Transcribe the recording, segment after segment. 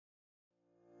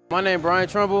My name is Brian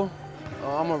Trumbull.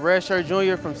 I'm a redshirt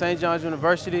junior from St. John's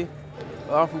University.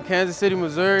 I'm from Kansas City,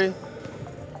 Missouri.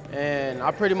 And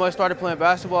I pretty much started playing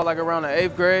basketball like around the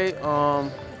 8th grade.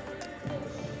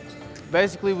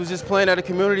 Basically was just playing at a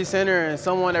community center, and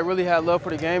someone that really had love for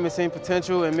the game and seen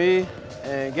potential in me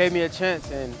and gave me a chance.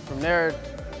 And from there,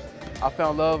 I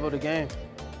found love of the game.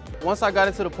 Once I got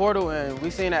into the portal and we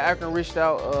seen that Akron reached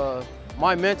out,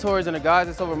 my mentors and the guys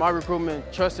that's over my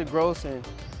recruitment trusted Gross and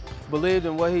believed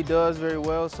in what he does very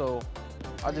well, so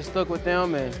I just stuck with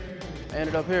them and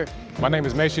ended up here. My name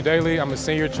is Macy Daly. I'm a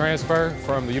senior transfer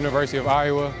from the University of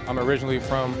Iowa. I'm originally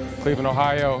from Cleveland,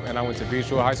 Ohio, and I went to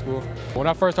Beechville High School. When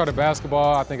I first started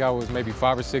basketball, I think I was maybe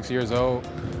 5 or 6 years old.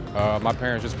 My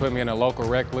parents just put me in a local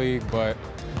rec league, but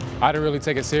I didn't really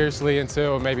take it seriously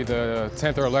until maybe the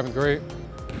 10th or 11th grade.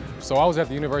 So I was at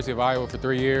the University of Iowa for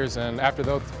 3 years, and after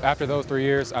those 3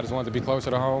 years, I just wanted to be closer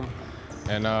to home.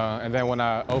 And then when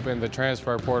I opened the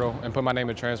transfer portal and put my name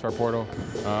in the transfer portal,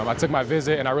 I took my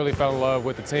visit and I really fell in love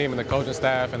with the team and the coaching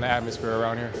staff and the atmosphere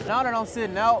around here. Now that I'm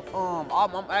sitting out,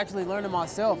 I'm actually learning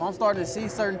myself. I'm starting to see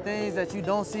certain things that you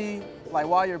don't see like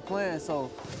while you're playing. So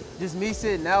just me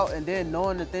sitting out and then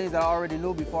knowing the things that I already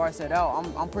knew before I sat out,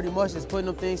 I'm pretty much just putting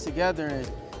them things together. And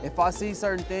if I see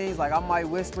certain things, like I might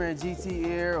whisper in GT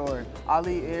ear or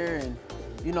Ali ear and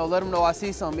let them know I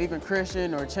see something, even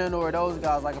Christian or Chandler or those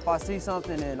guys. Like if I see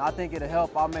something and I think it'll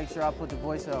help, I'll make sure I put the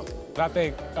voice out. I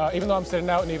think even though I'm sitting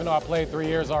out and even though I played 3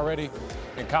 years already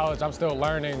in college, I'm still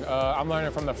learning. I'm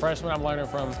learning from the freshmen, I'm learning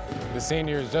from the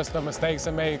seniors, just the mistakes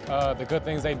they make, the good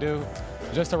things they do,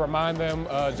 just to remind them,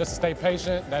 just to stay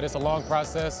patient, that it's a long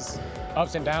process,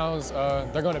 ups and downs,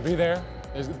 they're gonna be there.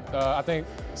 I think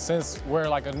since we're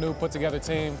like a new put together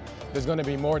team, there's going to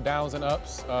be more downs and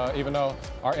ups, even though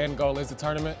our end goal is the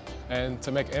tournament. And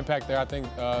to make an impact there, I think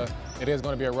it is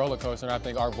going to be a roller coaster. And I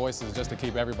think our voice is just to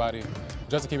keep everybody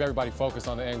focused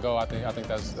on the end goal. I think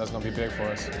that's going to be big for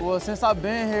us. Well, since I've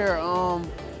been here,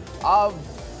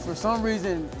 for some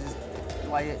reason,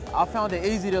 I found it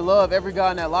easy to love every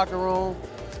guy in that locker room.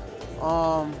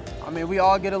 I mean, we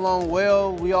all get along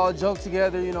well. We all joke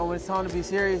together. When it's time to be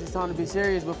serious, it's time to be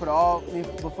serious. But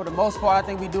for the most part, I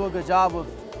think we do a good job of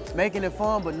making it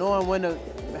fun, but knowing when to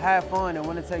have fun and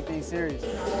when to take things serious.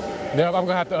 Yeah, I'm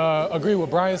gonna have to agree with what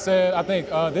Brian said. I think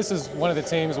this is one of the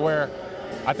teams where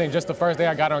I think just the first day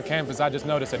I got on campus, I just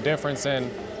noticed a difference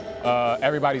in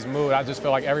everybody's mood. I just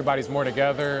feel like everybody's more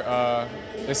together.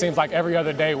 It seems like every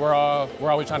other day we're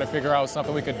always trying to figure out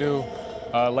something we could do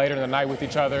later in the night with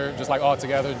each other, just like all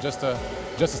together, just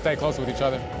to stay close with each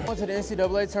other. Going to the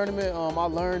NCAA tournament, I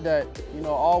learned that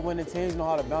all winning teams know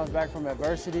how to bounce back from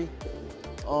adversity.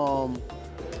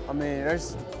 I mean,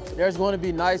 there's going to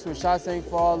be nights when shots ain't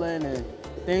falling and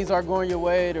things aren't going your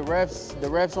way. The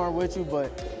refs aren't with you,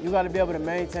 but you got to be able to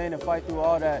maintain and fight through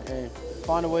all that and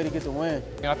find a way to get the win.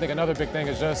 And I think another big thing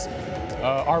is just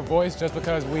our voice, just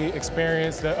because we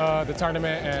experienced the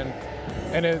tournament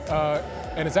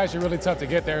and it's actually really tough to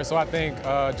get there. So I think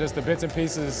just the bits and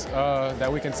pieces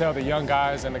that we can tell the young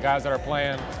guys and the guys that are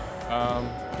playing,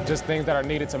 just things that are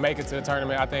needed to make it to the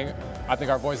tournament. I think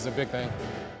our voice is a big thing.